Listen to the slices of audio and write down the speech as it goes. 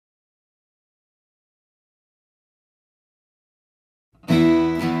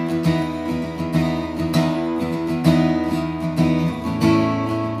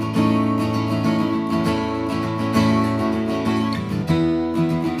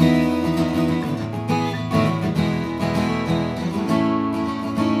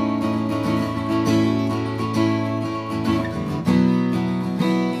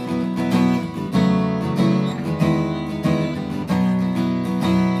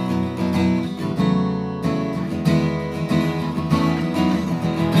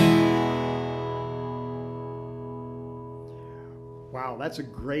that's a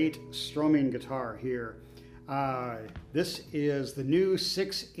great strumming guitar here. This is the new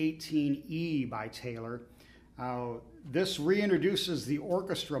 618E by Taylor. This reintroduces the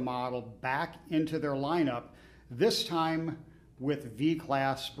Orchestra model back into their lineup, this time with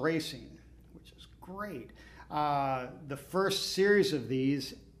V-class bracing, which is great. The first series of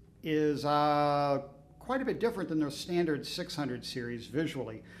these is quite a bit different than their standard 600 series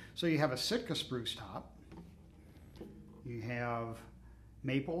visually. So you have a Sitka spruce top, you have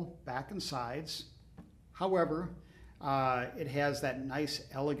maple back and sides. However, it has that nice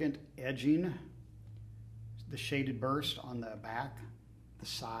elegant edging, the shaded burst on the back, the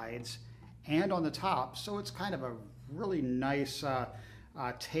sides, and on the top. So it's kind of a really nice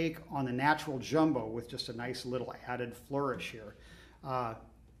take on the natural jumbo with just a nice little added flourish here.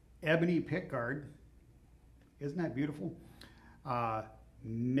 Ebony pickguard, isn't that beautiful?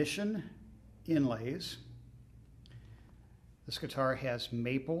 Mission inlays. This guitar has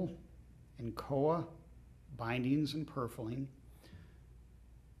maple and koa bindings and purfling.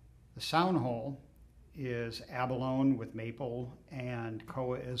 The sound hole is abalone with maple and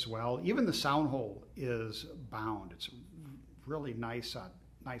koa as well. Even the sound hole is bound. It's a really nice,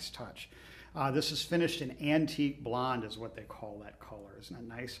 nice touch. This is finished in Antique Blond is what they call that color. Isn't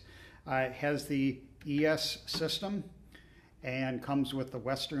that nice? It has the ES system and comes with the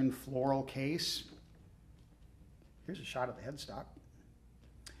Western Floral case. Here's a shot of the headstock.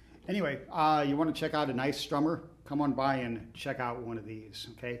 Anyway, you want to check out a nice strummer? Come on by and check out one of these,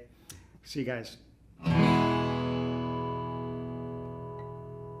 okay? See you guys.